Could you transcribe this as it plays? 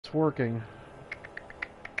it's working.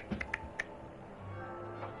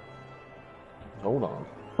 Hold on.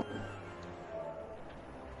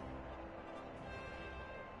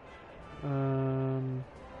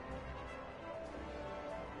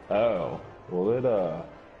 Oh, will it, am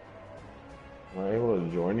I able to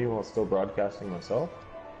join you while still broadcasting myself?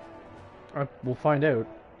 We'll find out.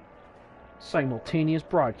 Simultaneous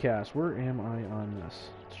broadcast. Where am I on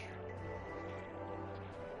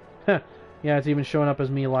this? Yeah, it's even showing up as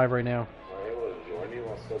me live right now. Am I able to join you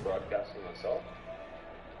while still broadcasting myself?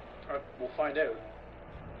 We'll find out.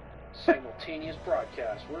 Simultaneous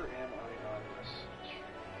broadcast. Where am I on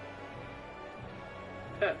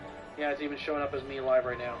this? Yeah, it's even showing up as me live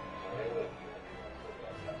right now. We'll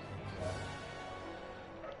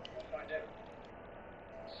find out.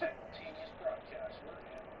 Simultaneous broadcast. Where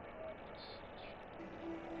am I on this?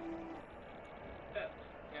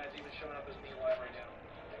 Yeah, it's even showing up as me live right now.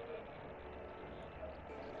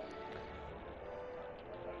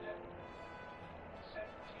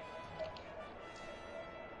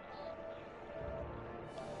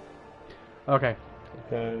 Okay.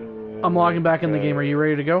 I'm logging back in the game. Are you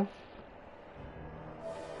ready to go?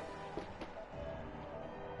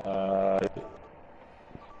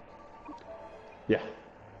 Yeah.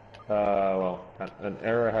 Well, an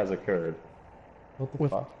error has occurred. What the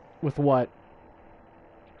fuck? With what?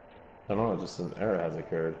 I don't know, just an error has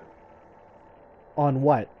occurred. On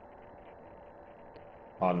what?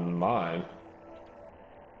 On mine.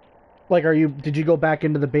 Like, did you go back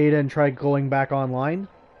into the beta and try going back online?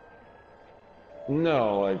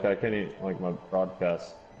 No, like, I can't even, like, my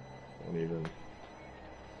broadcast won't even,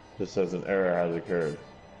 just says an error has occurred.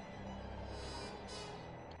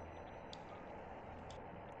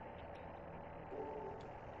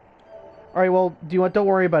 Alright, well, don't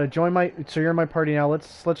worry about it. So you're in my party now.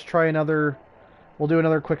 Let's try another, we'll do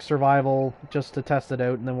another quick survival just to test it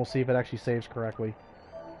out, and then we'll see if it actually saves correctly.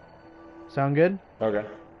 Sound good? Okay.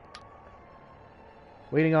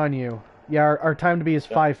 Waiting on you. Yeah, our time to be is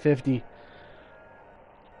 5:50.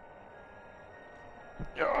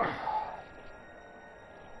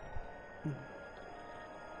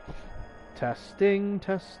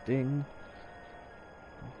 Testing.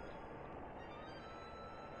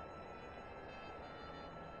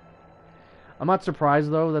 I'm not surprised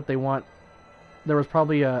though that they want. There was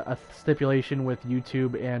probably a stipulation with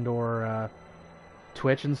YouTube and or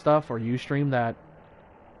Twitch and stuff or Ustream that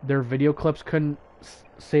their video clips couldn't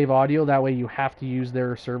save audio. That way you have to use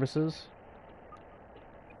their services.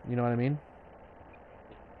 You know what I mean?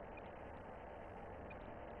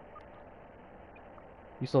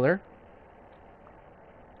 You still there?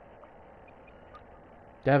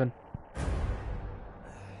 Devin.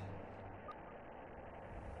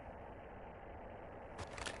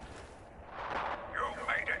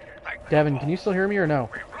 Devin, can you still hear me or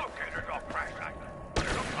no?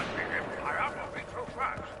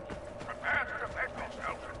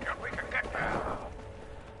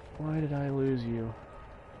 Why did I lose you?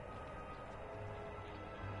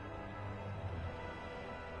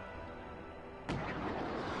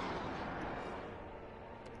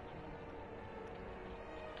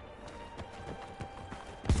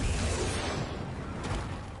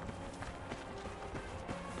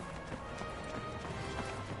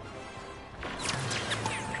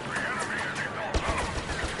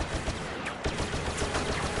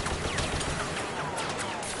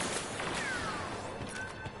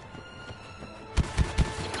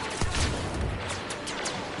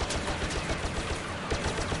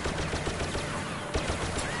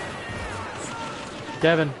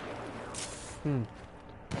 Devin. One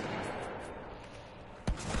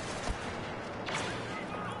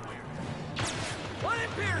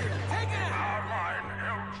Imperial, take it out! Our line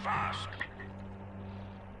held fast.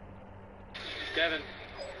 Devin.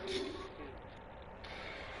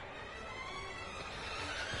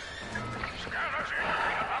 Scanners in.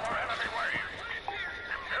 Another enemy wave.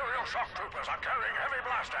 Imperial shock troopers are carrying heavy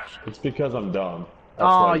blasters. It's because I'm dumb. That's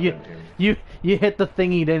Oh, why you hit the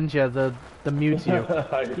thingy, didn't you? The mute you.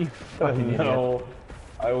 You fucking No, idiot.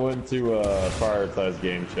 I went to prioritize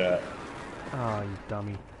game chat. Oh, you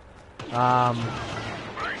dummy.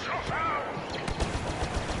 Brace yourself.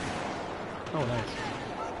 Oh, nice.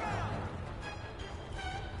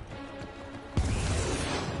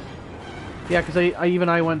 Yeah, because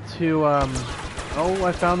I went to, oh,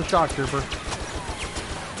 I found the shock trooper.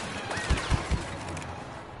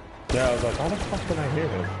 Yeah, I was like, how the fuck did I hear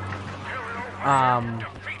him?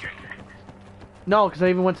 No, because I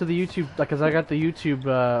even went to the YouTube, because I got the YouTube,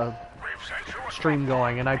 stream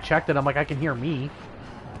going, and I checked it, I'm like, I can hear me.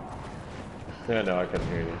 Yeah, no, I couldn't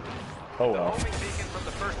hear you. Oh well. The homing beacon from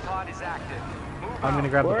the first pod is active. Move I'm gonna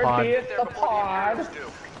grab the Where pod. is the pod?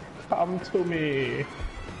 Come to me.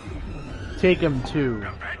 Take him to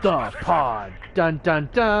the pod. Dun dun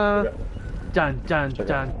dun. Dun dun Check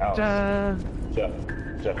dun out the house.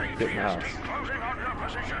 dun. Jeff, get in the house. Closing on your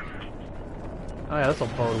position. Oh yeah, this'll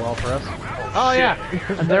bode well for us. Oh yeah,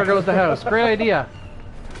 and there goes the house. Great idea.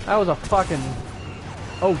 That was a fucking...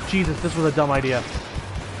 Oh Jesus, this was a dumb idea.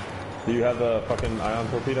 Do you have the fucking ion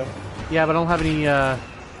torpedo? Yeah, but I don't have any, I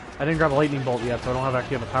didn't grab a lightning bolt yet, so I don't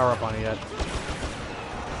actually have a power up on it yet.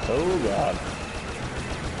 Oh god.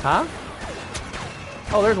 Huh?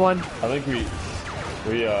 Oh, there's one. I think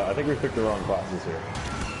we picked the wrong classes here.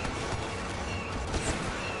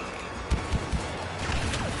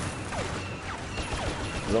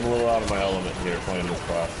 I'm a little out of my element here playing this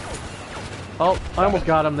class. Oh, I almost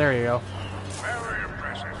got him. There you go. Very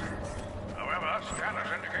impressive. However, scanners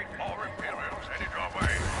indicate more Imperials headed your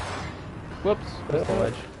way. Whoops. Pistol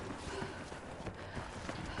edge.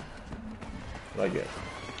 Like it.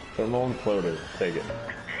 Thermal imploder. Take it.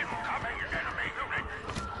 Incoming enemy unit.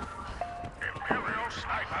 Imperial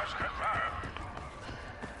snipers confirmed.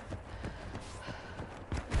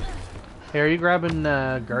 Hey, are you grabbing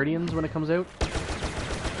Guardians when it comes out?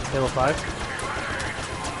 Halo 5?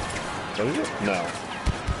 What is it? No.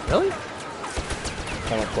 Really? I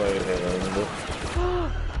don't play Halo, remember?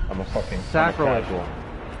 I'm a fucking Sacrilege. I'm a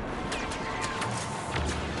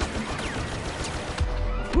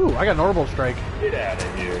casual. Ooh, I got an orbital strike. Get out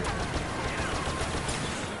of here.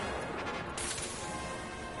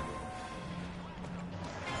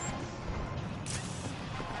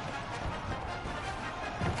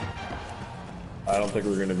 I don't think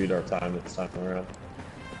we're going to beat our time this time around.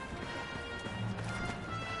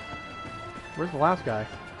 Where's the last guy?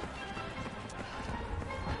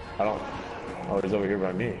 I don't... Oh, he's over here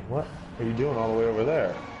by me. What are you doing all the way over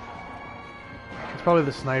there? It's probably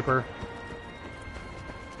the sniper.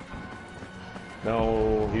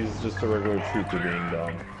 No, he's just a regular trooper being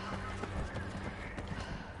dumb.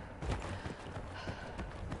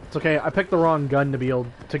 It's okay, I picked the wrong gun to be able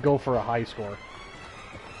to go for a high score.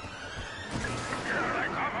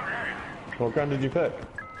 What gun did you pick?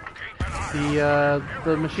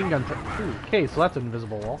 The machine gun... Ooh, okay, so that's an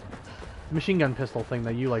invisible wall. The machine gun pistol thing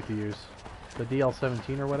that you like to use. The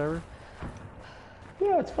DL-17 or whatever.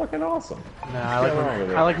 Yeah, it's fucking awesome. Nah,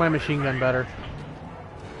 I like my machine gun better.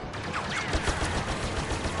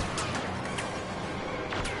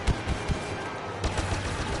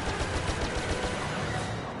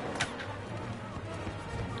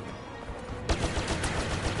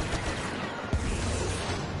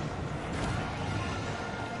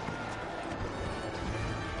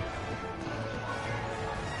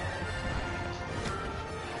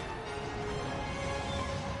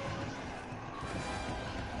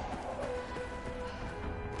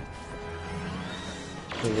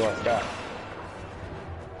 Who's the last guy?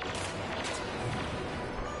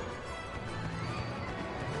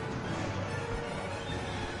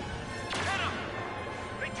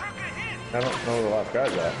 I don't know where the last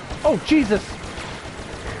guy's at. Oh, Jesus!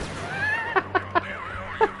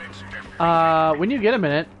 When you get a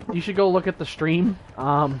minute, you should go look at the stream.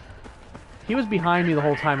 He was behind me the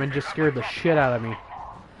whole time and just scared the shit out of me.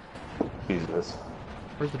 Jesus.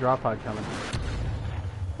 Where's the drop pod coming?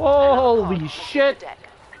 Holy shit!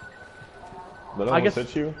 But I guess-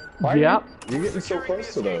 hit you? Why Yeah. are you getting so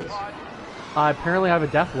close to those? Apparently I have a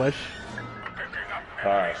death wish.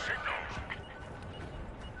 Alright.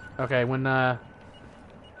 Okay, when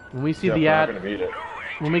we see Jeff, the we're not ad... gonna beat it.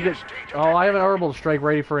 When we get... Oh, I have an orbital strike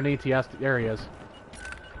ready for an ATS areas.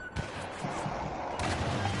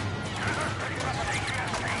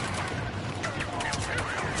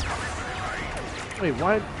 Wait,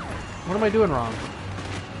 what? What am I doing wrong?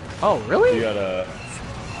 Oh, really? You gotta...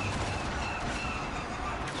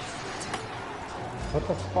 What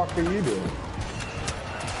the fuck are you doing?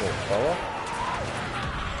 Little fella?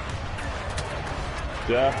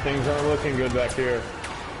 Jeff, things aren't looking good back here.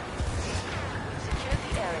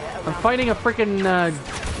 I'm fighting a freaking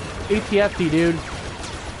ATST, dude.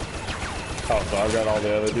 Oh, so I've got all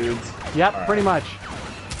the other dudes? Yep, All pretty right. much.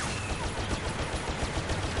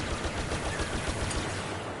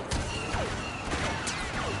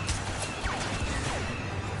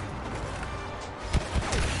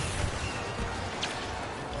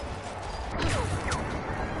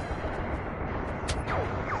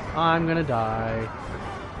 I'm gonna die.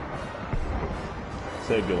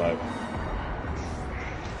 Saved your life.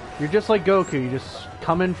 You're just like Goku, you just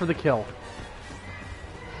come in for the kill.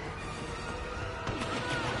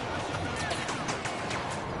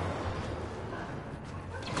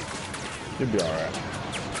 You'll be alright.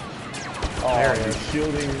 There Oh, it you're is.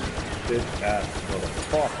 shielding bitch ass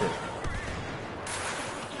motherfucker.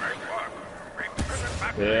 Great work. Repivot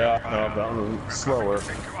back to Yeah, the no, that one was slower.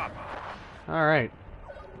 pick you up. Alright.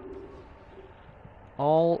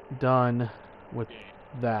 All done with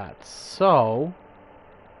that. So,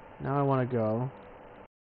 now I want to go